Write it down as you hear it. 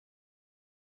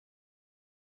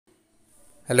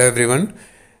Hello every one.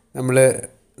 നമ്മൾ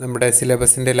നമ്മുടെ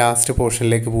സിലബസിൻ്റെ last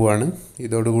പോർഷനിലേക്ക് പോവുകയാണ്.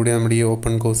 ഇതോടുകൂടി നമ്മുടെ ഈ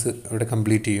ഓപ്പൺ കോഴ്സ് അവിടെ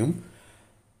കംപ്ലീറ്റ് ചെയ്യും.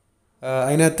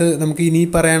 അതിനകത്ത് നമുക്ക് ഇനി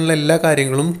പറയാനുള്ള എല്ലാ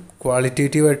കാര്യങ്ങളും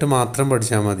ക്വാളിറ്റേറ്റീവായിട്ട് മാത്രം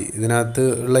പഠിച്ചാൽ മതി. ഇതിനകത്ത്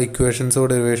ഉള്ള ഇക്വേഷൻസോ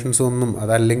ഡെറിവേഷൻസോ ഒന്നും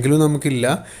അതല്ലെങ്കിലും നമുക്കില്ല.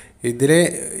 ഇതിലെ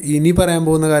ഇനി പറയാൻ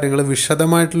പോകുന്ന കാര്യങ്ങൾ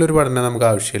വിശദമായിട്ടുള്ളൊരു പഠനം നമുക്ക്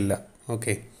ആവശ്യമില്ല.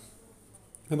 ഓക്കെ,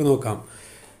 അപ്പോൾ നോക്കാം.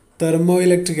 Thermo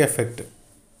electric effect.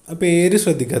 ആ പേര്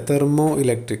ശ്രദ്ധിക്കുക, തെർമോ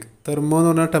ഇലക്ട്രിക്. തെർമോ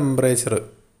എന്ന് പറഞ്ഞാൽ ടെമ്പറേച്ചർ,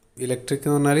 ഇലക്ട്രിക്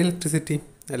എന്ന് പറഞ്ഞാൽ ഇലക്ട്രിസിറ്റി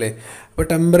അല്ലേ. അപ്പോൾ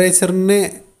ടെമ്പറേച്ചറിനെ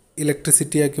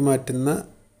ഇലക്ട്രിസിറ്റി ആക്കി മാറ്റുന്ന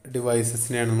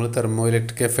ഡിവൈസസിനെയാണ് നമ്മൾ തെർമോ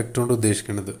ഇലക്ട്രിക് എഫക്റ്റ് കൊണ്ട്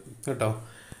ഉദ്ദേശിക്കുന്നത് കേട്ടോ.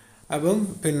 അപ്പം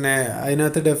പിന്നെ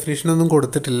അതിനകത്ത് ഡെഫിനിഷനൊന്നും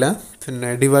കൊടുത്തിട്ടില്ല.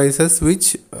 പിന്നെ devices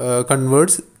which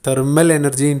converts thermal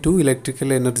energy in to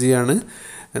electrical എനർജിയാണ്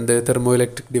തെർമോ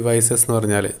ഇലക്ട്രിക് ഡിവൈസസ് എന്ന്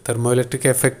പറഞ്ഞാൽ. തെർമോ ഇലക്ട്രിക്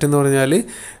എഫക്റ്റ് എന്ന് പറഞ്ഞാൽ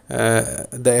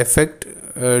the effect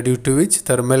due to which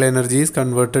thermal energy is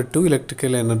converted to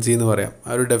electrical energy എന്ന് പറയാം. ആ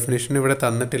ഒരു ഡെഫിനേഷൻ ഇവിടെ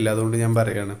തന്നിട്ടില്ല, അതുകൊണ്ട് ഞാൻ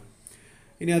പറയുകയാണ്.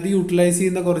 ഇനി അത് യൂട്ടിലൈസ്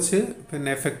ചെയ്യുന്ന കുറച്ച്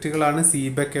എഫക്റ്റുകളാണ്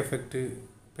Seebeck effect,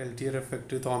 Peltier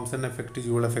effect, Thomson effect,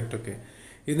 joule effect ഒക്കെ.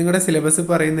 ഇത് നിങ്ങളുടെ സിലബസ്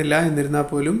പറയുന്നില്ല, എന്നിരുന്നാൽ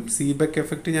പോലും സീബെക്ക്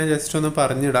എഫക്റ്റ് ഞാൻ ജസ്റ്റ് ഒന്ന്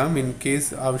പറഞ്ഞിടാം ഇൻ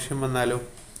കേസ് ആവശ്യം വന്നാലോ.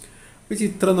 അപ്പോൾ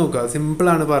ചിത്രം നോക്കുക,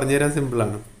 സിമ്പിളാണ്, പറഞ്ഞുതരാൻ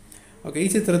സിമ്പിളാണ്. ഓക്കെ, ഈ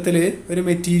ചിത്രത്തിൽ ഒരു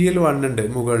മെറ്റീരിയൽ 1 ഉണ്ട്,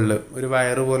 മുകളിൽ ഒരു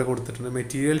വയറ് പോലെ കൊടുത്തിട്ടുണ്ട്.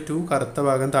 മെറ്റീരിയൽ 2 കറുത്ത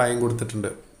ഭാഗം താഴെയും കൊടുത്തിട്ടുണ്ട്.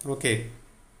 ഓക്കെ,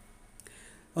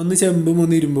 ഒന്ന് ചെമ്പും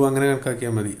ഒന്ന് ഇരുമ്പും അങ്ങനെ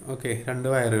കണക്കാക്കിയാൽ മതി. ഓക്കെ, 2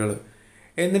 വയറുകൾ.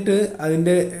 എന്നിട്ട്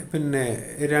അതിൻ്റെ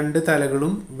രണ്ട്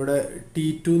തലകളും ഇവിടെ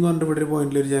T2 എന്ന് പറഞ്ഞിട്ട് ഇവിടെ ഒരു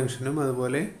പോയിന്റിലൊരു ജംഗ്ഷനും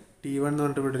അതുപോലെ T1 എന്ന്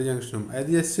പറഞ്ഞിട്ട് ഇവിടെ ഒരു ജംഗ്ഷനും,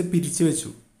 അതായത് ജസ്റ്റ് പിരിച്ച്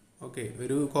വെച്ചു. ഓക്കെ,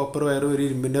 ഒരു കോപ്പർ വയറും ഒരു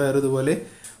ഇരുമ്പിൻ്റെ വയറും ഇതുപോലെ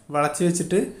വളച്ച്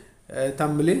വെച്ചിട്ട്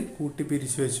തമ്മിൽ കൂട്ടി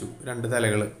പിരിച്ച് വെച്ചു 2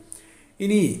 തലകൾ.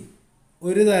 ഇനി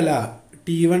ഒരു തല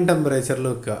T1 ടെമ്പറേച്ചറിൽ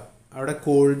വെക്കുക, അവിടെ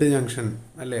കോൾഡ് ജംഗ്ഷൻ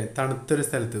അല്ലേ, തണുത്തൊരു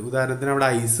സ്ഥലത്ത്, ഉദാഹരണത്തിന് അവിടെ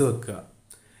ഐസ് വെക്കുക.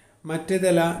 മറ്റേ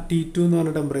തല T2 എന്ന്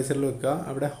പറഞ്ഞ ടെമ്പറേച്ചറിൽ വെക്കുക,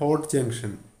 അവിടെ ഹോട്ട്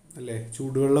ജംഗ്ഷൻ അല്ലേ,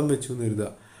 ചൂടുവെള്ളം വെച്ചു എന്ന്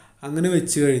കരുതുക. അങ്ങനെ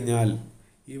വെച്ച് കഴിഞ്ഞാൽ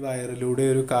ഈ വയറിലൂടെ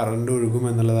ഒരു കറണ്ട് ഒഴുകും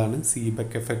എന്നുള്ളതാണ്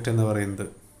സീബെക്ക് എഫക്റ്റ് എന്ന് പറയുന്നത്.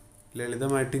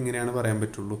 ലളിതമായിട്ട് ഇങ്ങനെയാണ് പറയാൻ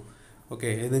പറ്റുള്ളൂ.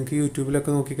 ഓക്കെ, നിങ്ങൾക്ക്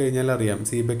യൂട്യൂബിലൊക്കെ നോക്കിക്കഴിഞ്ഞാൽ അറിയാം.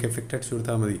 സീബെക്ക് എഫക്റ്റ് അടിച്ചു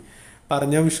കൊടുത്താൽ മതി.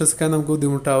 പറഞ്ഞാൽ വിശ്വസിക്കാൻ നമുക്ക്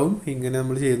ബുദ്ധിമുട്ടാവും. ഇങ്ങനെ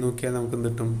നമ്മൾ ചെയ്ത് നോക്കിയാൽ നമുക്ക് എന്ത്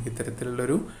കിട്ടും,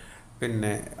 ഇത്തരത്തിലുള്ളൊരു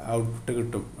ഔട്ട്പുട്ട്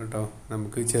കിട്ടും കേട്ടോ.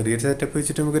 നമുക്ക് ചെറിയൊരു സെറ്റപ്പ്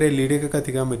വെച്ചിട്ട് നമുക്കൊരു LED ഒക്കെ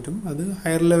കത്തിക്കാൻ പറ്റും. അത്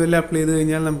ഹയർ ലെവലിൽ അപ്ലൈ ചെയ്ത്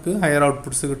കഴിഞ്ഞാൽ നമുക്ക് ഹയർ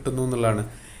ഔട്ട്പുട്ട്സ് കിട്ടുന്നു എന്നുള്ളതാണ്.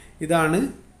 ഇതാണ്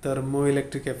തെർമോ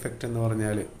ഇലക്ട്രിക് എഫക്റ്റ് എന്ന്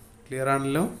പറഞ്ഞാൽ. ക്ലിയർ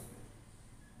ആണല്ലോ.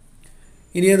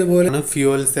 ഇനി അതുപോലെയാണ്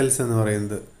ഫ്യൂവൽ സെൽസ് എന്ന്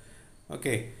പറയുന്നത്.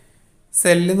 ഓക്കെ,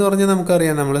 സെല്ലെന്ന് പറഞ്ഞാൽ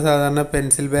നമുക്കറിയാം, നമ്മൾ സാധാരണ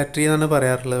പെൻസിൽ ബാറ്ററി എന്നാണ്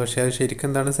പറയാറുള്ളത്, പക്ഷേ അത് ശരിക്കും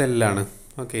എന്താണ്, സെല്ലാണ്.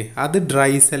 ഓക്കെ, അത്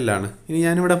ഡ്രൈ സെല്ലാണ്. ഇനി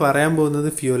ഞാനിവിടെ പറയാൻ പോകുന്നത്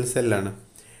ഫ്യൂവൽ സെല്ലാണ്.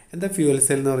 എന്താ ഫ്യൂവൽ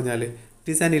സെൽ എന്ന് പറഞ്ഞാൽ?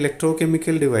 It is an electro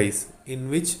chemical device in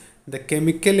which the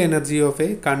chemical energy of A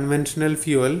conventional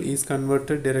fuel is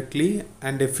converted directly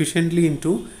and efficiently in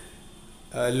to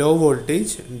low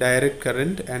voltage direct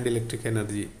current and electric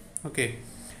energy. Okay,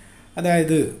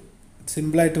 അതായത്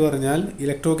സിമ്പിളായിട്ട് പറഞ്ഞാൽ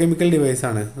electro chemical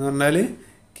ഡിവൈസാണ് എന്ന് പറഞ്ഞാൽ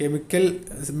chemical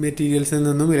മെറ്റീരിയൽസിൽ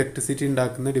നിന്നും electricity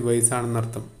ഉണ്ടാക്കുന്ന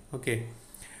ഡിവൈസാണെന്നർത്ഥം. Okay,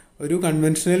 ഒരു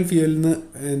conventional ഫ്യൂവലിൽ നിന്ന്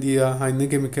എന്ത് ചെയ്യുക, അതിന്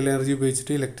കെമിക്കൽ എനർജി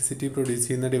ഉപയോഗിച്ചിട്ട് ഇലക്ട്രിസിറ്റി പ്രൊഡ്യൂസ്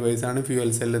ചെയ്യുന്ന ഡിവൈസാണ്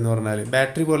ഫ്യൂവൽ സെൽ എന്ന് പറഞ്ഞാൽ.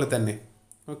 ബാറ്ററി പോലെ തന്നെ.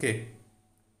 Okay,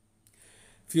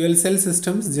 fuel cell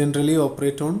systems generally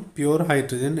operate on pure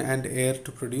hydrogen and air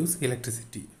to produce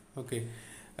electricity. Okay,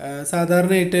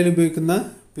 സാധാരണയായിട്ട് ഉപയോഗിക്കുന്ന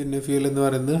ഫ്യൂവൽ എന്ന്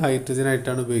പറയുന്നത് ഹൈഡ്രജൻ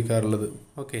ആയിട്ടാണ് ഉപയോഗിക്കാറുള്ളത്.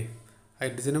 ഓക്കെ,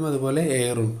 ഹൈഡ്രജനും അതുപോലെ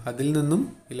എയറും, അതിൽ നിന്നും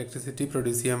ഇലക്ട്രിസിറ്റി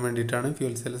പ്രൊഡ്യൂസ് ചെയ്യാൻ വേണ്ടിയിട്ടാണ്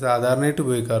ഫ്യൂവൽ സെൽ സാധാരണയായിട്ട്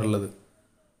ഉപയോഗിക്കാറുള്ളത്.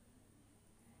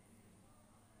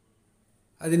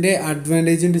 അതിൻ്റെ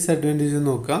അഡ്വാൻറ്റേജും ഡിസഡ്വാൻറ്റേജും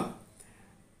നോക്കാം.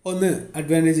 ഒന്ന്,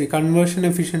 advantage, conversion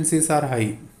efficiencies R high.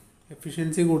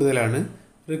 Efficiency കൂടുതലാണ്.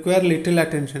 Require little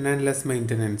attention and less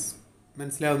maintenance.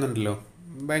 മനസ്സിലാവുന്നുണ്ടല്ലോ,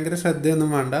 ഭയങ്കര ശ്രദ്ധയൊന്നും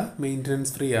വേണ്ട,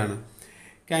 മെയിൻ്റനൻസ് ഫ്രീ ആണ്.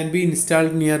 Can be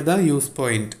installed near the use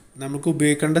point. നമുക്ക്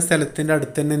ഉപയോഗിക്കേണ്ട സ്ഥലത്തിൻ്റെ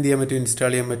അടുത്ത് തന്നെ എന്ത് ചെയ്യാൻ പറ്റും,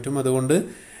 ഇൻസ്റ്റാൾ ചെയ്യാൻ പറ്റും. അതുകൊണ്ട്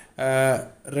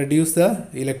reduce the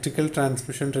electrical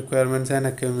transmission requirements and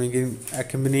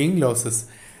അക്കമ്പനിയിങ് losses.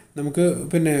 നമുക്ക്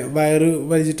വയറ്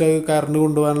വലിച്ചിട്ട് കറണ്ട്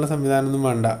കൊണ്ടുപോകാനുള്ള സംവിധാനമൊന്നും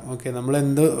വേണ്ട. ഓക്കെ, നമ്മൾ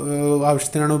എന്ത്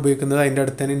ആവശ്യത്തിനാണ് ഉപയോഗിക്കുന്നത് അതിൻ്റെ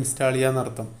അടുത്ത് തന്നെ install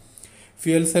ചെയ്യാമെന്നർത്ഥം.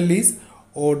 Fuel cell is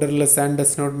odourless and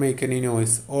does not make any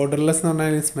noise. Odourless എന്ന്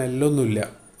പറഞ്ഞാൽ സ്മെല്ലൊന്നുമില്ല.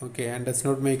 Okay, and does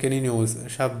not make any noise,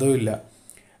 ശബ്ദമില്ല.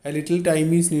 A little time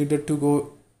is needed to go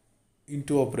in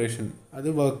to operation. അത്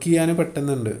വർക്ക് ചെയ്യാൻ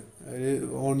പെട്ടെന്നുണ്ട്, അത്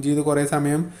ഓൺ ചെയ്ത് കുറേ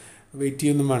സമയം wait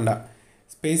ചെയ്യൊന്നും വേണ്ട.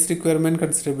 Space requirement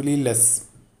considerably less.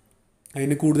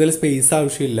 അതിന് കൂടുതൽ സ്പേസ്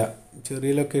ആവശ്യമില്ല,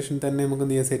 ചെറിയ ലൊക്കേഷൻ തന്നെ നമുക്ക്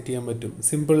എന്ത് ചെയ്യാൻ സെറ്റ് ചെയ്യാൻ പറ്റും.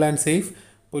 Simple and safe,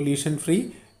 pollution free,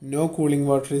 no cooling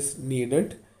water is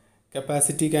needed,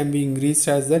 capacity can be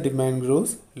increased as the demand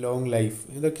gross, long life.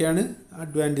 ഇതൊക്കെയാണ്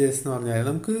അഡ്വാൻറ്റേജസ് എന്ന് പറഞ്ഞാൽ.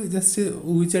 നമുക്ക് ജസ്റ്റ്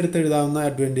ഊഹിച്ചെടുത്ത് എഴുതാവുന്ന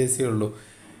അഡ്വാൻറ്റേജേ ഉള്ളൂ.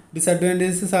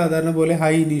 ഡിസഡ്വാൻറ്റേജസ് സാധാരണ പോലെ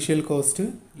high initial cost,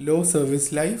 law service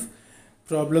life,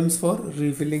 problems four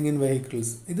refilling in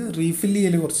vehicles. ഇത് refill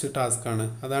ചെയ്യൽ കുറച്ച് ടാസ്ക്കാണ്,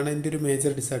 അതാണ് എൻ്റെ ഒരു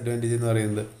മേജർ ഡിസഡ്വാൻറ്റേജ് എന്ന്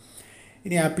പറയുന്നത്.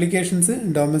 ഇനി ആപ്ലിക്കേഷൻസ്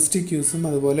ഡൊമസ്റ്റിക് യൂസും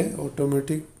അതുപോലെ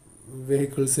ഓട്ടോമാറ്റിക്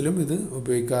വെഹിക്കിൾസിലും ഇത്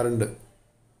ഉപയോഗിക്കാറുണ്ട്.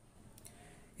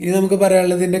 ഇനി നമുക്ക്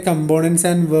പറയാനുള്ളത് ഇതിൻ്റെ കമ്പോണൻസ്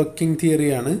ആൻഡ് വർക്കിംഗ്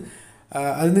തിയറിയാണ്.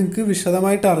 അത് നിങ്ങൾക്ക്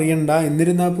വിശദമായിട്ട് അറിയണ്ട,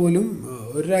 എന്നിരുന്നാൽ പോലും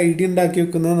ഒരു ഐഡിയ ഉണ്ടാക്കി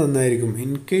വെക്കുന്നത് നന്നായിരിക്കും,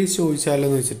 ഇൻ കേസ്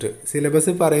ചോദിച്ചാലെന്ന് വെച്ചിട്ട്.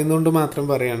 സിലബസ് പറയുന്നതുകൊണ്ട് മാത്രം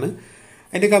പറയാണ്.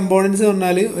 അതിൻ്റെ കമ്പോണൻസ്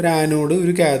പറഞ്ഞാൽ ഒരു ആനോഡ്,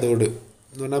 ഒരു കാഥോഡ്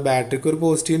എന്ന് പറഞ്ഞാൽ ബാറ്ററിക്ക് ഒരു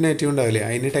പോസിറ്റീവ് നെഗറ്റീവ് ഉണ്ടാവില്ലേ,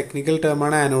 അതിന് ടെക്നിക്കൽ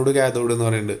ടേമാണ് ആനോഡ് കാഥോഡ് എന്ന്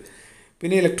പറയുന്നത്.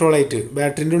 പിന്നെ ഇലക്ട്രോലൈറ്റ്,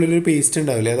 ബാറ്ററിൻ്റെ ഉള്ളിലൊരു പേസ്റ്റ്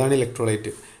ഉണ്ടാവില്ലേ, അതാണ്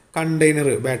ഇലക്ട്രോലൈറ്റ്. Container,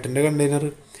 ബാറ്ററിൻ്റെ container.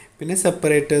 പിന്നെ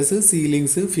separators,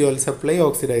 ceilings, fuel supply,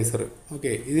 oxidiser.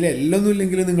 Okay, ഇതിലെല്ലാം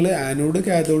ഇല്ലെങ്കിൽ നിങ്ങൾ ആനോഡ്,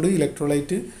 കാഥോഡ്,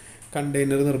 ഇലക്ട്രോലൈറ്റ്,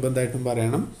 കണ്ടെയ്നർ നിർബന്ധമായിട്ടും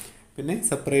പറയണം. പിന്നെ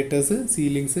സെപ്പറേറ്റേഴ്സ്,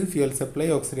 സീലിങ്സ്, ഫ്യൂൽ സപ്ലൈ,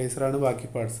 ഓക്സിഡൈസറാണ് ബാക്കി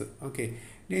പാർട്സ്. ഓക്കെ,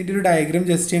 ഇനി അതിൻ്റെ ഒരു ഡയഗ്രാം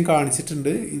ജസ്റ്റ് ഞാൻ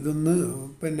കാണിച്ചിട്ടുണ്ട്. ഇതൊന്ന്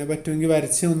പിന്നെ പറ്റുമെങ്കിൽ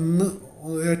വരച്ച് ഒന്ന്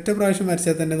ഒറ്റ പ്രാവശ്യം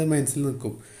വരച്ചാൽ തന്നെ അത് മനസ്സിൽ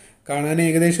നിൽക്കും. കാണാൻ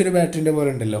ഏകദേശം ഒരു ബാറ്ററിൻ്റെ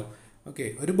പോലെ ഉണ്ടല്ലോ. ഓക്കെ,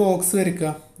 ഒരു ബോക്സ്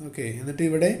വരയ്ക്കുക. ഓക്കെ, എന്നിട്ട്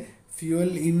ഇവിടെ ഫ്യൂൽ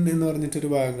ഇൻ എന്ന് പറഞ്ഞിട്ടൊരു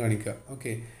ഭാഗം കാണിക്കുക.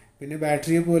 ഓക്കെ, പിന്നെ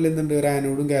ബാറ്ററിയെ പോലെ എന്തുണ്ട്, ഒരു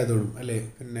ആനോഡും കാഥോഡും അല്ലേ.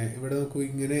 പിന്നെ ഇവിടെ നോക്കൂ,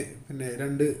 ഇങ്ങനെ പിന്നെ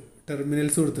രണ്ട്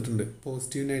ടെർമിനൽസ് കൊടുത്തിട്ടുണ്ട്,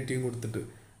 പോസിറ്റീവ് നെഗറ്റീവും കൊടുത്തിട്ട്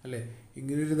അല്ലേ.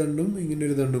 ഇങ്ങനൊരു ദണ്ടും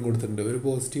ഇങ്ങനൊരു ദണ്ടും കൊടുത്തിട്ടുണ്ട്, ഒരു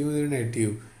പോസിറ്റീവും ഒരു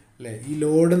നെഗറ്റീവും അല്ലേ. ഈ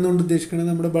ലോഡ് എന്നുകൊണ്ട് ഉദ്ദേശിക്കുന്നത്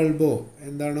നമ്മുടെ ബൾബോ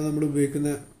എന്താണോ നമ്മൾ ഉപയോഗിക്കുന്ന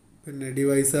പിന്നെ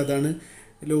ഡിവൈസ്, അതാണ്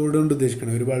ലോഡ് കൊണ്ട്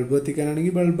ഉദ്ദേശിക്കുന്നത്. ഒരു ബൾബ്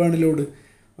എത്തിക്കാനാണെങ്കിൽ ബൾബാണ് ലോഡ്.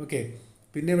 ഓക്കെ,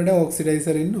 പിന്നെ ഇവിടെ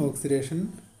oxidiser in, oxidation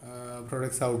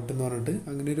products out എന്ന് പറഞ്ഞിട്ട്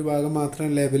അങ്ങനെ ഒരു ഭാഗം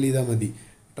മാത്രം ലേബൽ ചെയ്താൽ മതി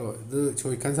കേട്ടോ. ഇത്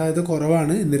ചോദിക്കാൻ സാധ്യത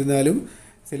കുറവാണ്, എന്നിരുന്നാലും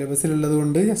സിലബസിലുള്ളത്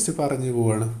കൊണ്ട് ജസ്റ്റ് പറഞ്ഞു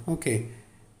പോവാണ്. ഓക്കെ,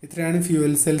 ഇത്രയാണ്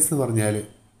ഫ്യൂവൽ സെൽസ് എന്ന് പറഞ്ഞാൽ.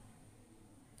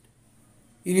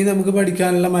 ഇനി നമുക്ക്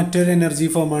പഠിക്കാനുള്ള മറ്റൊരു എനർജി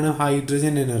ഫോമാണ്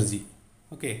ഹൈഡ്രജൻ എനർജി.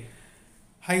 ഓക്കെ,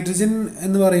 ഹൈഡ്രജൻ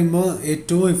എന്ന് പറയുമ്പോൾ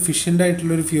ഏറ്റവും എഫിഷ്യൻ്റ്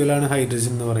ആയിട്ടുള്ളൊരു ഫ്യൂവലാണ്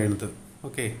ഹൈഡ്രജൻ എന്ന് പറയുന്നത്.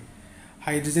 Okay,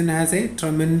 hydrogen has A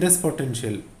tremendous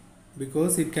potential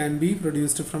because it can be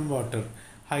produced from water.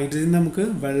 Hydrogen നമുക്ക്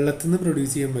വെള്ളത്തിൽ നിന്ന്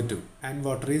പ്രൊഡ്യൂസ് ചെയ്യാൻ പറ്റും. And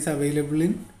water is available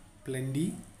in plenty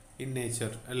in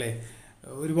nature അല്ലേ.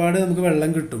 ഒരുപാട് നമുക്ക്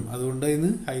വെള്ളം കിട്ടും, അതുകൊണ്ട് അതിന്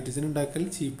ഹൈഡ്രജൻ ഉണ്ടാക്കൽ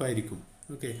ചീപ്പായിരിക്കും.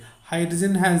 Okay,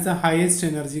 hydrogen has the highest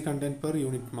energy content per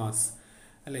unit mass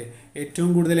അല്ലേ.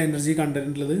 ഏറ്റവും കൂടുതൽ എനർജി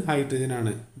കണ്ടന്റ് ഉള്ളത് ഹൈഡ്രജൻ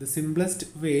ആണ്. The simplest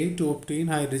way to obtain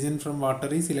hydrogen from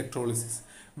water is electrolysis.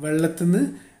 വെള്ളത്തിൽ നിന്ന്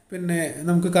പിന്നെ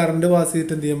നമുക്ക് കറണ്ട് പാസ്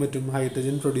ചെയ്തിട്ട് എന്ത് ചെയ്യാൻ പറ്റും,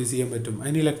 ഹൈഡ്രജൻ പ്രൊഡ്യൂസ് ചെയ്യാൻ പറ്റും.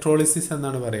 അതിന് ഇലക്ട്രോളിസിസ്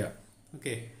എന്നാണ് പറയുക.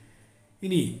 ഓക്കെ,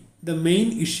 ഇനി the main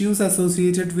issues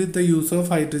associated with the use of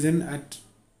hydrogen at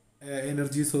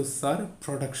energy sources are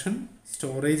production,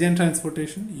 storage and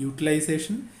transportation,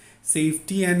 utilisation,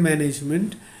 safety and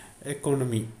management,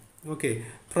 economy. Okay,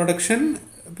 production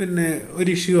പിന്നെ ഒരു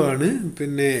ഇഷ്യൂ ആണ്.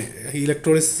 പിന്നെ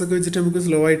ഇലക്ട്രോളിസിസ് ഒക്കെ വെച്ചിട്ട് നമുക്ക്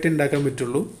സ്ലോ ആയിട്ട് ഉണ്ടാക്കാൻ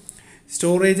പറ്റുള്ളൂ.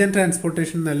 സ്റ്റോറേജ് ആൻഡ്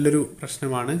ട്രാൻസ്പോർട്ടേഷൻ നല്ലൊരു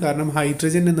പ്രശ്നമാണ്, കാരണം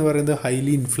ഹൈഡ്രജൻ എന്ന് പറയുന്നത്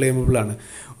ഹൈലി ഇൻഫ്ലേമബിൾ ആണ്.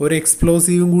 ഒരു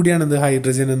എക്സ്പ്ലോസീവും കൂടിയാണ് ഇത്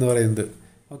ഹൈഡ്രജൻ എന്ന് പറയുന്നത്.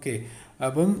 ഓക്കെ,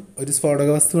 അപ്പം ഒരു സ്ഫോടക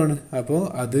വസ്തുവാണ്, അപ്പോൾ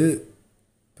അത്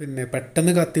പിന്നെ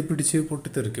പെട്ടെന്ന് കത്തിപ്പിടിച്ച്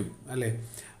പൊട്ടിത്തെറിക്കും അല്ലേ.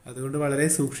 അതുകൊണ്ട് വളരെ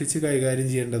സൂക്ഷിച്ച് കൈകാര്യം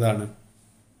ചെയ്യേണ്ടതാണ്.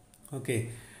 ഓക്കെ,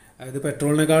 അതായത്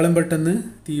പെട്രോളിനേക്കാളും പെട്ടെന്ന്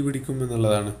തീ പിടിക്കും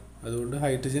എന്നുള്ളതാണ്. അതുകൊണ്ട്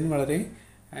ഹൈഡ്രജൻ വളരെ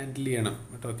ഹാൻഡിൽ ചെയ്യണം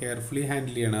കേട്ടോ, കെയർഫുള്ളി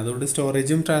ഹാൻഡിൽ ചെയ്യണം. അതുകൊണ്ട്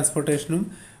സ്റ്റോറേജും ട്രാൻസ്പോർട്ടേഷനും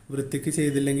വൃത്തിക്ക്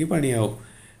ചെയ്തില്ലെങ്കിൽ പണിയാവും.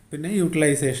 പിന്നെ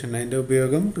യൂട്ടിലൈസേഷൻ, അതിൻ്റെ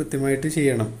ഉപയോഗം കൃത്യമായിട്ട്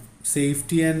ചെയ്യണം.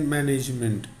 സേഫ്റ്റി ആൻഡ്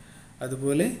മാനേജ്മെൻറ്റ്,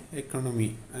 അതുപോലെ എക്കണോമി,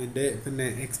 അതിൻ്റെ പിന്നെ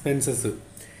എക്സ്പെൻസസ്.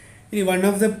 ഇനി one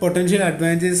of the potential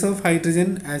advantages of hydrogen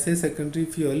as A secondary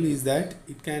fuel is that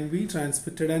it can be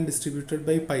transmitted and distributed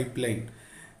by pipe line.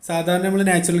 സാധാരണ നമ്മൾ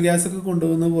നാച്ചുറൽ ഗ്യാസ് ഒക്കെ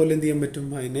കൊണ്ടുപോകുന്ന പോലെ എന്ത് ചെയ്യാൻ പറ്റും,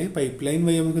 അതിനെ പൈപ്പ് ലൈൻ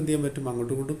വഴി നമുക്ക് എന്ത് ചെയ്യാൻ പറ്റും,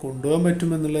 അങ്ങോട്ടും ഇങ്ങോട്ടും കൊണ്ടുപോകാൻ പറ്റും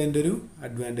എന്നുള്ളതിൻ്റെ ഒരു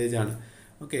അഡ്വാൻറ്റേജ് ആണ്.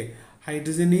 Okay,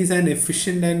 hydrogen is an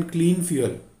efficient and clean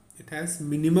fuel. It has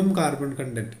minimum carbon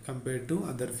content compared to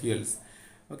other fuels.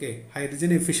 Okay,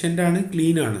 hydrogen efficient ആണ്,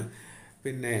 ക്ലീൻ ആണ്.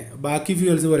 പിന്നെ ബാക്കി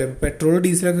ഫ്യൂവൽസ് പോലെ പെട്രോൾ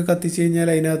ഡീസലൊക്കെ കത്തിച്ച് കഴിഞ്ഞാൽ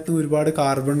അതിനകത്ത് ഒരുപാട്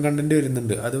കാർബൺ കണ്ടൻറ്റ്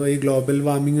വരുന്നുണ്ട്, അതുവഴി ഗ്ലോബൽ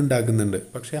വാർമിംഗ് ഉണ്ടാക്കുന്നുണ്ട്.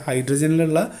 പക്ഷേ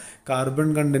ഹൈഡ്രജനിലുള്ള കാർബൺ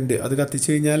കണ്ടൻറ്റ് അത് കത്തിച്ച്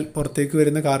കഴിഞ്ഞാൽ പുറത്തേക്ക്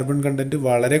വരുന്ന കാർബൺ കണ്ടൻറ്റ്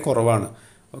വളരെ കുറവാണ്.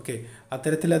 ഓക്കെ,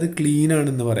 അത്തരത്തിൽ അത് ക്ലീൻ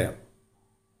ആണെന്ന് പറയാം.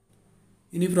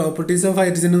 ഇനി പ്രോപ്പർട്ടീസ് ഓഫ്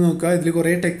ഹൈഡ്രജൻ നോക്കുക. ഇതിൽ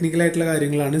കുറേ ടെക്നിക്കലായിട്ടുള്ള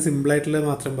കാര്യങ്ങളാണ്, സിമ്പിളായിട്ടുള്ളത്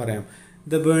മാത്രം പറയാം.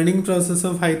 The burning process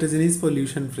of hydrogen is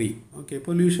pollution free. Okay,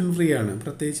 pollution free ആണ്,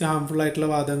 പ്രത്യേകിച്ച് ഹാംഫുൾ ആയിട്ടുള്ള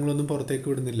വാതകങ്ങളൊന്നും പുറത്തേക്ക്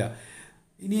വിടുന്നില്ല.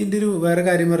 ഇനി എൻ്റെ ഒരു വേറെ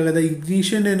കാര്യം പറയുന്നത്,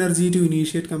 ignition energy to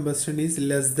initiate combustion is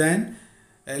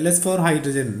less four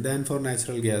hydrogen than four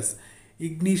natural gas.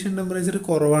 Ignition temperature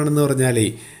കുറവാണെന്ന് പറഞ്ഞാലേ,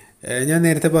 ഞാൻ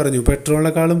നേരത്തെ പറഞ്ഞു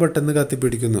പെട്രോളിനേക്കാളും പെട്ടെന്ന്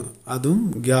കത്തിപ്പിടിക്കുന്നു, അതും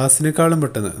ഗ്യാസിനേക്കാളും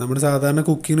പെട്ടെന്ന്. നമ്മൾ സാധാരണ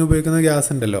കുക്കിങ്ങിന് ഉപയോഗിക്കുന്ന ഗ്യാസ്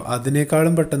ഉണ്ടല്ലോ,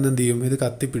 അതിനേക്കാളും പെട്ടെന്ന് എന്ത് ചെയ്യും, ഇത്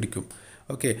കത്തിപ്പിടിക്കും.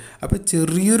 ഓക്കെ, അപ്പോൾ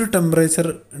ചെറിയൊരു ടെമ്പറേച്ചർ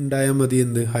ഉണ്ടായാൽ മതി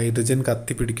എന്ത്, ഹൈഡ്രജൻ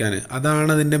കത്തിപ്പിടിക്കാൻ.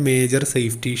 അതാണ് അതിൻ്റെ മേജർ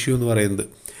സേഫ്റ്റി ഇഷ്യൂ എന്ന് പറയുന്നത്.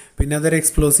 പിന്നെ അതൊരു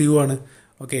എക്സ്പ്ലോസീവുമാണ്.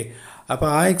 ഓക്കെ, അപ്പോൾ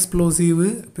ആ എക്സ്പ്ലോസീവ്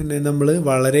പിന്നെ നമ്മൾ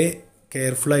വളരെ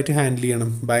കെയർഫുള്ളായിട്ട് ഹാൻഡിൽ ചെയ്യണം.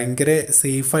 ഭയങ്കര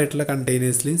സേഫായിട്ടുള്ള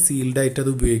കണ്ടെയ്നേഴ്സിൽ സീൽഡായിട്ട് അത്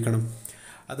ഉപയോഗിക്കണം.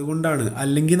 അതുകൊണ്ടാണ്,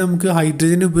 അല്ലെങ്കിൽ നമുക്ക്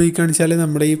ഹൈഡ്രജൻ ഉപയോഗിക്കുകയാണെന്ന് വെച്ചാൽ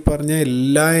നമ്മുടെ ഈ പറഞ്ഞ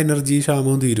എല്ലാ എനർജി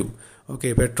ക്ഷാമവും തീരും. ഓക്കെ,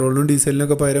 പെട്രോളിനും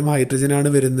ഡീസലിനൊക്കെ പകരം ഹൈഡ്രജനാണ്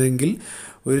വരുന്നതെങ്കിൽ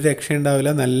ഒരു രക്ഷ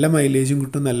ഉണ്ടാവില്ല. നല്ല മൈലേജും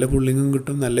കിട്ടും, നല്ല പുള്ളിങ്ങും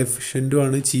കിട്ടും, നല്ല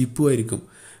എഫിഷ്യൻറ്റുമാണ്, ചീപ്പും ആയിരിക്കും.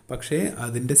 പക്ഷേ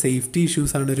അതിൻ്റെ സേഫ്റ്റി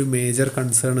ഇഷ്യൂസാണ് ഒരു മേജർ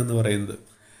കൺസേൺ എന്ന് പറയുന്നത്.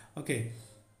 ഓക്കെ,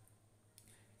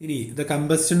 ഇനി the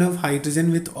combustion of hydrogen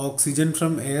with oxygen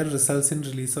from air results in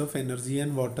release of energy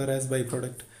and water as by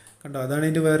product. കണ്ടോ, അതാണ്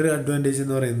അതിൻ്റെ വേറൊരു അഡ്വാൻറ്റേജ്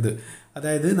എന്ന് പറയുന്നത്.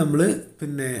 അതായത് നമ്മൾ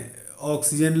പിന്നെ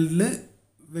ഓക്സിജനിൽ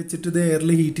വെച്ചിട്ട് ഇത്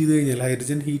എയറിൽ ഹീറ്റ് ചെയ്ത് കഴിഞ്ഞാൽ,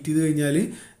 ഹൈഡ്രജൻ ഹീറ്റ് ചെയ്ത് കഴിഞ്ഞാൽ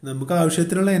നമുക്ക്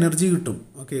ആവശ്യത്തിനുള്ള എനർജി കിട്ടും.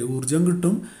 ഓക്കെ, ഊർജ്ജം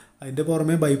കിട്ടും. അതിൻ്റെ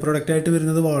പുറമെ ബൈ പ്രൊഡക്റ്റായിട്ട്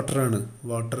വരുന്നത് വാട്ടറാണ്.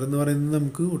 വാട്ടർ എന്ന് പറയുന്നത്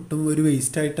നമുക്ക് ഒട്ടും ഒരു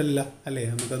വേസ്റ്റ് ആയിട്ടല്ല, അല്ലേ,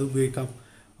 നമുക്കത് ഉപയോഗിക്കാം.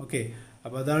 ഓക്കെ,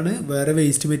 അപ്പോൾ അതാണ്, വേറെ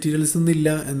വേസ്റ്റ് മെറ്റീരിയൽസ് ഒന്നും ഇല്ല,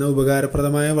 എന്നാൽ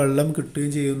ഉപകാരപ്രദമായ വെള്ളം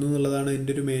കിട്ടുകയും ചെയ്യുന്നു എന്നുള്ളതാണ്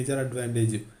അതിൻ്റെ ഒരു മേജർ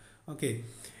അഡ്വാൻറ്റേജ്. ഓക്കെ,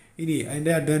 ഇനി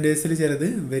അതിൻ്റെ അഡ്വാൻറ്റേജിൽ ചിലത്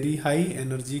വെരി ഹൈ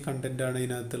എനർജി കണ്ടൻ്റ് ആണ്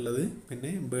ഇതിനകത്തുള്ളത്.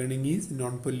 പിന്നെ ബേണിംഗ് ഈസ്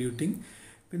നോൺ പൊല്യൂട്ടിങ്.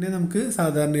 പിന്നെ നമുക്ക്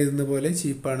സാധാരണ എഴുതുന്ന പോലെ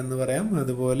ചീപ്പാണെന്ന് പറയാം.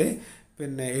 അതുപോലെ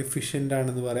പിന്നെ എഫിഷ്യൻ്റ്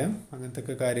ആണെന്ന് പറയാം. അങ്ങനത്തെ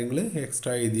ഒക്കെ കാര്യങ്ങൾ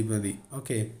എക്സ്ട്രാ എഴുതി മതി.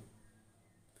 ഓക്കെ,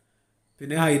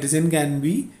 പിന്നെ hydrogen can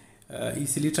be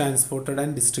easily transported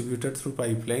and distributed through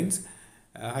pipe lines.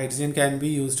 Hydrogen can be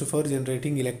used for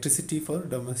generating electricity for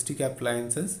domestic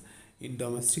appliances, in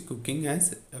domestic cooking, as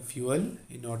a fuel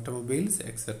in automobiles,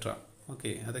 etc.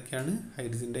 Okay, അതൊക്കെയാണ്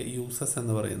ഹൈഡ്രജൻ്റെ uses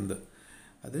എന്ന് പറയുന്നത്.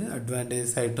 അത്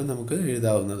advantages ആയിട്ടും നമുക്ക്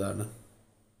എഴുതാവുന്നതാണ്.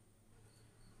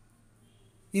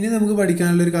 ഇനി നമുക്ക്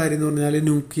പഠിക്കാനുള്ളൊരു കാര്യം എന്ന് പറഞ്ഞാൽ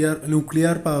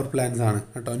ന്യൂക്ലിയർ പവർ പ്ലാന്റ്സ് ആണ്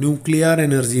കേട്ടോ. ന്യൂക്ലിയർ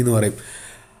എനർജി എന്ന് പറയും.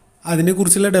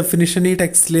 അതിനെക്കുറിച്ചുള്ള ഡെഫിനിഷൻ ഈ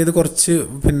ടെക്സ്റ്റിൽ ഇത് കുറച്ച്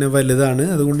പിന്നെ വലുതാണ്.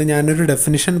 അതുകൊണ്ട് ഞാനൊരു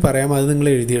ഡെഫിനിഷൻ പറയാം, അത് നിങ്ങൾ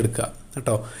എഴുതിയെടുക്കുക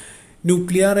കേട്ടോ.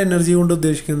 ന്യൂക്ലിയർ എനർജി കൊണ്ട്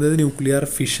ഉദ്ദേശിക്കുന്നത് ന്യൂക്ലിയർ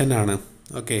ഫിഷൻ ആണ്.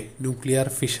 Okay, nuclear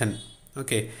fission.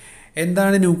 ഓക്കെ,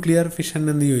 എന്താണ് ന്യൂക്ലിയർ ഫിഷൻ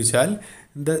എന്ന് ചോദിച്ചാൽ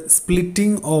the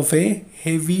splitting of A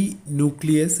heavy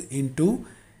nucleus in to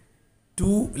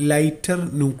 2 lighter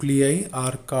nuclei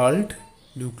are called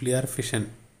nuclear fission,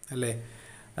 അല്ലേ.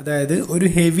 അതായത് ഒരു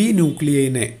ഹെവി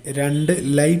ന്യൂക്ലിയൈനെ 2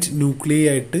 ലൈറ്റ് ന്യൂക്ലിയൈ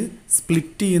ആയിട്ട്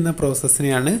സ്പ്ലിറ്റ് ചെയ്യുന്ന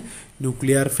പ്രോസസ്സിനെയാണ്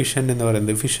ന്യൂക്ലിയർ ഫിഷൻ എന്ന്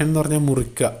പറയുന്നത്. ഫിഷൻ എന്ന് പറഞ്ഞാൽ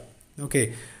മുറിക്കുക. ഓക്കെ,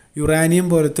 യുറാനിയം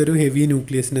പോലത്തെ ഒരു ഹെവി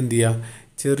ന്യൂക്ലിയസിന് എന്ത് ചെയ്യുക,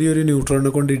 ചെറിയൊരു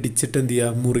ന്യൂട്രോണിനെ കൊണ്ട് ഇടിച്ചിട്ട് എന്ത്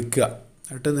ചെയ്യുക, മുറിക്കുക.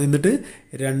 എന്നിട്ട്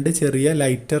 2 ചെറിയ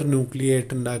ലൈറ്റർ ന്യൂക്ലിയൈ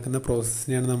ആയിട്ട് ഉണ്ടാക്കുന്ന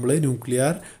പ്രോസസ്സിനെയാണ് നമ്മൾ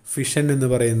ന്യൂക്ലിയർ ഫിഷൻ എന്ന്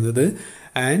പറയുന്നത്.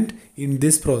 And in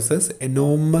this process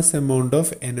enormous amount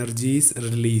of energy is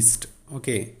released.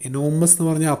 Okay, enormous എന്ന്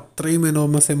പറഞ്ഞാൽ അത്രയും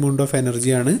എനോമസ് എമൗണ്ട് ഓഫ്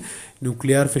എനർജിയാണ്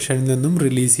ന്യൂക്ലിയർ ഫിഷനിൽ നിന്നും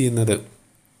റിലീസ് ചെയ്യുന്നത്.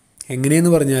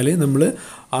 എങ്ങനെയെന്ന് പറഞ്ഞാൽ നമ്മൾ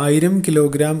 1000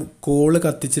 കിലോഗ്രാം കോള്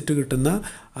കത്തിച്ചിട്ട് കിട്ടുന്ന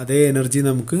അതേ എനർജി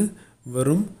നമുക്ക്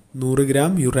വെറും 100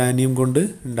 ഗ്രാം യുറാനിയം കൊണ്ട്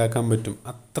ഉണ്ടാക്കാൻ പറ്റും.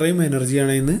 അത്രയും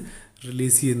എനർജിയാണ് ഇന്ന്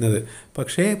റിലീസ് ചെയ്യുന്നത്.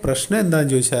 പക്ഷേ പ്രശ്നം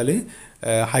എന്താണെന്ന് ചോദിച്ചാൽ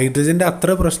ഹൈഡ്രജൻ്റെ അത്ര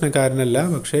പ്രശ്നക്കാരനല്ല.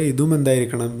 പക്ഷേ ഇതും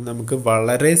എന്തായിരിക്കണം, നമുക്ക്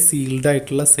വളരെ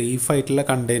സീൽഡായിട്ടുള്ള സേഫായിട്ടുള്ള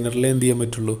കണ്ടെയ്നറിൽ എന്ത് ചെയ്യാൻ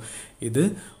പറ്റുള്ളൂ, ഇത്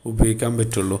ഉപയോഗിക്കാൻ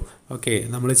പറ്റുള്ളൂ. ഓക്കെ,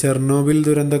 നമ്മൾ ചെർണോബിൽ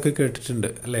ദുരന്തമൊക്കെ കേട്ടിട്ടുണ്ട്,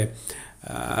 അല്ലേ.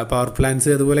 പവർ പ്ലാന്റ്സ്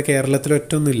അതുപോലെ കേരളത്തിൽ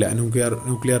ഒറ്റൊന്നുമില്ല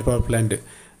ന്യൂക്ലിയർ പവർ പ്ലാന്റ്,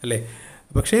 അല്ലേ.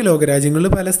 പക്ഷേ ലോകരാജ്യങ്ങളിൽ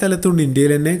പല സ്ഥലത്തുണ്ട്.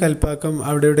 ഇന്ത്യയിൽ തന്നെ കൽപ്പാക്കം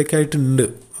അവിടെ ഇവിടെയൊക്കെ ആയിട്ടുണ്ട്.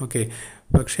 ഓക്കെ,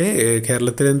 പക്ഷേ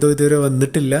കേരളത്തിൽ എന്തോ ഇതുവരെ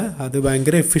വന്നിട്ടില്ല. അത്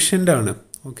ഭയങ്കര എഫിഷ്യൻ്റാണ്.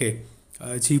 ഓക്കെ,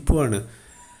 ചീപ്പുമാണ്.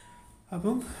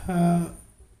 അപ്പം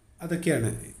അതൊക്കെയാണ്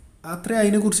അത്രേ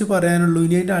അതിനെക്കുറിച്ച് പറയാനുള്ളൂ.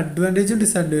 ഇനി അതിൻ്റെ അഡ്വാൻറ്റേജും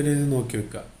ഡിസഡ്വാൻറ്റേജും നോക്കി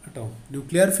വെക്കുക കേട്ടോ.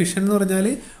 ന്യൂക്ലിയർ ഫിഷൻ എന്ന് പറഞ്ഞാൽ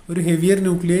ഒരു ഹെവിയർ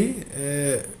ന്യൂക്ലിയൈ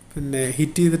പിന്നെ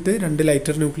ഹിറ്റ് ചെയ്തിട്ട് 2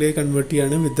 ലൈറ്റർ ന്യൂക്ലിയൈ കൺവേർട്ട്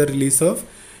ചെയ്യാണ് with the release of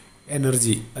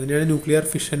energy. അതിനാണ് ന്യൂക്ലിയർ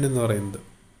ഫിഷൻ എന്ന് പറയുന്നത്.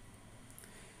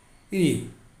 ഇനി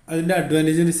അതിൻ്റെ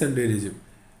അഡ്വാൻറ്റേജും ഡിസഡ്വാൻറ്റേജും.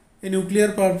 A nuclear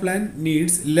power plant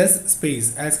needs less space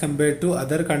as compared to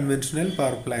other conventional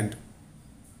power plant.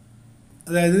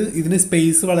 അതായത് ഇതിന്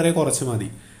സ്പേസ് വളരെ കുറച്ച് മതി.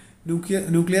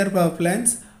 Nuclear power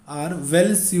plants are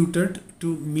well suited to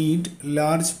meet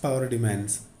large power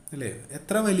demands, അല്ലേ.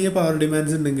 എത്ര വലിയ പവർ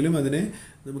ഡിമാൻഡ്സ് ഉണ്ടെങ്കിലും അതിനെ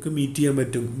നമുക്ക് മീറ്റ് ചെയ്യാൻ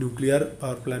പറ്റും ന്യൂക്ലിയർ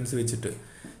പവർ പ്ലാന്റ്സ് വെച്ചിട്ട്.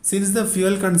 Since the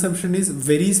fuel consumption is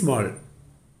very small,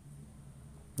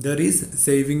 there is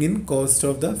saving in cost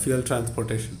of the fuel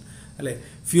transportation, അല്ലേ.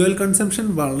 ഫ്യൂവൽ കൺസംഷൻ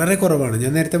വളരെ കുറവാണ്.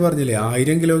 ഞാൻ നേരത്തെ പറഞ്ഞില്ലേ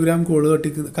 1000 കിലോഗ്രാം കോള്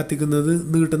കത്തിക്കുന്നത്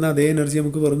കിട്ടുന്ന അതേ എനർജി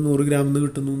നമുക്ക് വെറും 100 ഗ്രാമിൽ നിന്ന്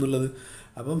കിട്ടുന്നു എന്നുള്ളത്.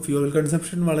 അപ്പം ഫ്യൂവൽ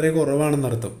കൺസംഷൻ വളരെ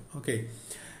കുറവാണെന്നർത്ഥം. Okay,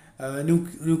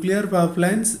 nuclear power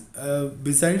plants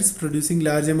besides producing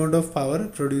large amount of power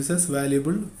produces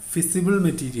valuable feasible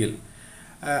material.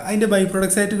 അതിൻ്റെ ബൈ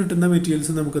പ്രൊഡക്ട്സ് ആയിട്ട് കിട്ടുന്ന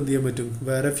മെറ്റീരിയൽസ് നമുക്ക് എന്ത് ചെയ്യാൻ പറ്റും,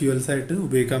 വേറെ ഫ്യൂവൽസ് ആയിട്ട്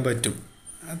ഉപയോഗിക്കാൻ പറ്റും.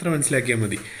 അത്ര മനസ്സിലാക്കിയാൽ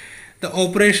മതി. The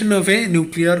operation of A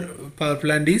nuclear power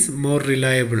plant is more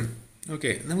reliable.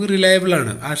 Okay, നമുക്ക് റിലയബിൾ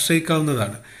ആണ്,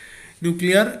 ആശ്രയിക്കാവുന്നതാണ്.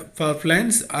 Nuclear power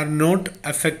plants are not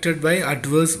affected by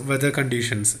adverse weather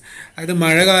conditions. അതായത്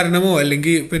മഴ കാരണമോ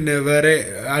അല്ലെങ്കിൽ പിന്നെ വേറെ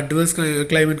അഡ്വേഴ്സ്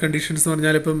ക്ലൈമറ്റ് കണ്ടീഷൻസ് എന്ന്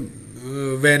പറഞ്ഞാൽ ഇപ്പം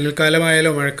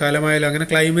വേനൽക്കാലമായാലോ മഴക്കാലമായാലോ അങ്ങനെ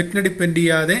ക്ലൈമറ്റിനെ ഡിപ്പെൻഡ്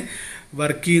ചെയ്യാതെ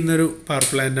വർക്ക് ചെയ്യുന്നൊരു പവർ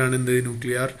പ്ലാന്റ് ആണ് എന്ത്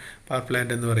ന്യൂക്ലിയർ പവർ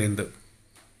പ്ലാന്റ് എന്ന് പറയുന്നത്.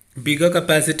 Bigger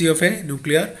capacity of A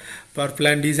nuclear power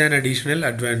plant is an additional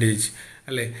advantage.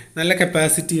 അല്ലേ, നല്ല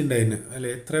കപ്പാസിറ്റി ഉണ്ട് അതിന്. അല്ലേ,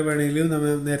 എത്ര വേണമെങ്കിലും നമ്മൾ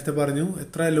നേരത്തെ പറഞ്ഞു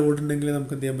എത്ര ലോഡ് ഉണ്ടെങ്കിലും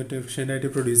നമുക്ക് എന്ത് ചെയ്യാൻ പറ്റും, എഫിഷ്യൻ്റായിട്ട്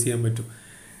പ്രൊഡ്യൂസ് ചെയ്യാൻ പറ്റും.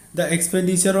 The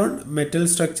expenditure on metal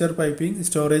structure piping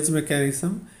storage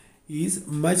mechanism is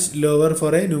much lower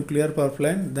four A nuclear power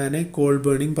plant than A call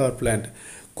burning power plant.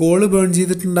 Call burn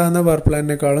ചെയ്തിട്ടുണ്ടാകുന്ന power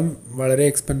പ്ലാന്റിനേക്കാളും വളരെ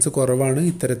എക്സ്പെൻസ് കുറവാണ്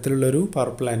ഇത്തരത്തിലുള്ളൊരു പവർ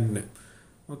പ്ലാന്റിന്.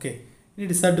 ഓക്കെ, ഇനി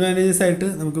ഡിസഡ്വാൻറ്റേജസ് ആയിട്ട്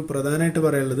നമുക്ക് പ്രധാനമായിട്ട്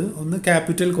പറയാനുള്ളത് ഒന്ന്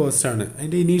ക്യാപിറ്റൽ കോസ്റ്റ് ആണ്.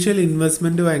 അതിൻ്റെ ഇനീഷ്യൽ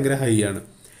ഇൻവെസ്റ്റ്മെൻറ്റ് ഭയങ്കര ഹൈ ആണ്.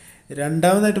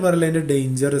 രണ്ടാമതായിട്ട് പറയുന്നത് അതിൻ്റെ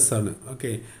ഡേഞ്ചറസ് ആണ്. ഓക്കെ,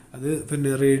 അത്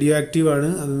പിന്നെ റേഡിയോ ആക്റ്റീവ് ആണ്,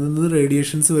 അതിൽ നിന്ന്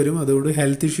റേഡിയേഷൻസ് വരും, അതുകൊണ്ട്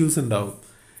ഹെൽത്ത് ഇഷ്യൂസ് ഉണ്ടാവും.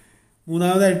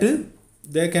 മൂന്നാമതായിട്ട്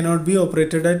they cannot be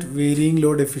operated at varying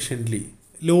load efficiently.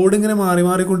 Load ഇങ്ങനെ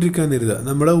മാറിക്കൊണ്ടിരിക്കുകയെന്ന് കരുതുക,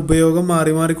 നമ്മുടെ ഉപയോഗം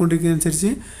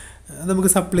മാറിക്കൊണ്ടിരിക്കുന്നതനുസരിച്ച് നമുക്ക്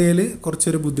സപ്ലൈയിൽ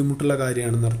കുറച്ചൊരു ബുദ്ധിമുട്ടുള്ള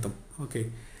കാര്യമാണെന്ന് അർത്ഥം. Okay,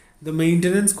 the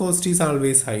maintenance cost is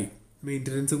always high.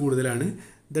 Maintenance കൂടുതലാണ്.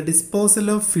 The disposal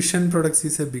of fission products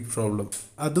is A big problem.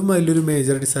 അതും അതിലൊരു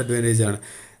മേജർ ഡിസഡ്വാൻറ്റേജ് ആണ്.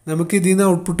 നമുക്ക് ഇതിൽ നിന്ന്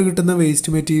ഔട്ട്പുട്ട് കിട്ടുന്ന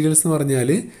വേസ്റ്റ് മെറ്റീരിയൽസ് എന്ന് പറഞ്ഞാൽ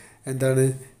എന്താണ്,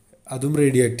 അതും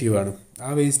റേഡിയോ ആക്റ്റീവാണ്.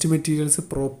 ആ വേസ്റ്റ് മെറ്റീരിയൽസ്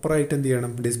പ്രോപ്പറായിട്ട് എന്ത്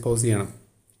ചെയ്യണം, ഡിസ്പോസ് ചെയ്യണം.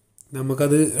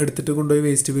 നമുക്കത് എടുത്തിട്ട് കൊണ്ടുപോയി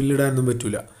വേസ്റ്റ് ബില്ലിടാനൊന്നും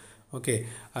പറ്റില്ല. ഓക്കെ,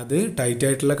 അത്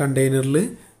ടൈറ്റായിട്ടുള്ള കണ്ടെയ്നറിൽ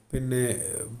പിന്നെ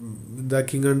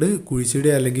ഇതാക്കിങ്ങണ്ട്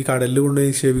കുഴിച്ചിടുക അല്ലെങ്കിൽ കടലിൽ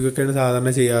കൊണ്ടുപോയി നിക്ഷേപിക്കുകയൊക്കെയാണ്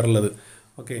സാധാരണ ചെയ്യാറുള്ളത്.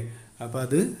 ഓക്കെ, അപ്പോൾ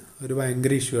അത് ഒരു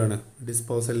ഭയങ്കര ഇഷ്യൂ ആണ്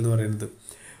ഡിസ്പോസൽ എന്ന് പറയുന്നത്.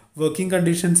 Working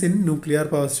conditions in nuclear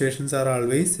power stations R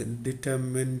always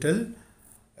ഡിറ്റർമിനൽ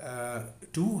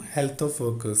to health of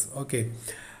workers. Okay,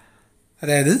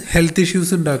 അതായത് ഹെൽത്ത്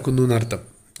ഇഷ്യൂസ് ഉണ്ടാക്കുന്നു എന്നർത്ഥം.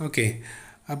 ഓക്കെ,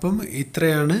 അപ്പം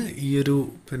ഇത്രയാണ് ഈ ഒരു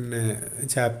പിന്നെ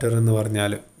ചാപ്റ്റർ എന്ന്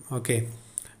പറഞ്ഞാൽ. ഓക്കെ,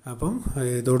 അപ്പം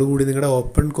ഇതോടുകൂടി നിങ്ങളുടെ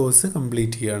ഓപ്പൺ കോഴ്സ്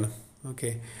കംപ്ലീറ്റ് ചെയ്യുകയാണ്. ഓക്കെ,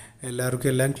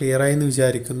 എല്ലാവർക്കും എല്ലാം ക്ലിയറായി എന്ന്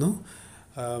വിചാരിക്കുന്നു.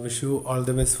 Wish you all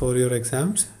the best for your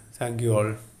exams. Thank you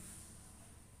all.